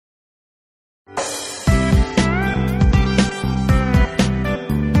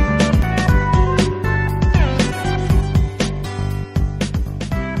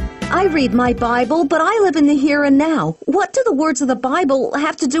read my Bible, but I live in the here and now. What do the words of the Bible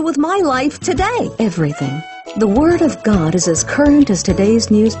have to do with my life today? Everything. The Word of God is as current as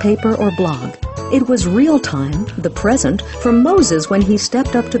today's newspaper or blog. It was real time, the present, for Moses when he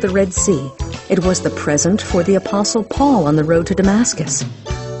stepped up to the Red Sea. It was the present for the Apostle Paul on the road to Damascus.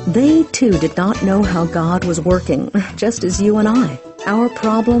 They, too, did not know how God was working, just as you and I. Our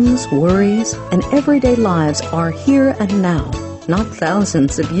problems, worries, and everyday lives are here and now, not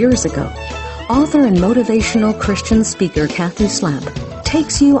thousands of years ago. Author and motivational Christian speaker Kathy Slamp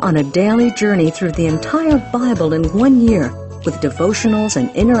takes you on a daily journey through the entire Bible in 1 year with devotionals and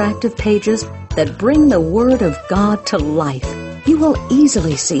interactive pages that bring the Word of God to life. You will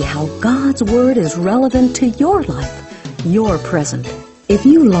easily see how God's Word is relevant to your life, your present. If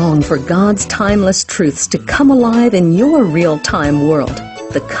you long for God's timeless truths to come alive in your real-time world,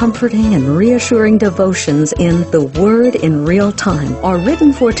 the comforting and reassuring devotions in The Word in Real Time are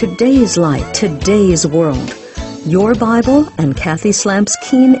written for today's life, today's world. Your Bible and Kathy Slamp's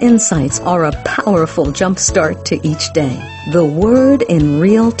keen insights are a powerful jumpstart to each day. The Word in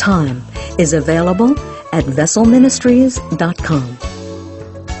Real Time is available at vesselministries.com.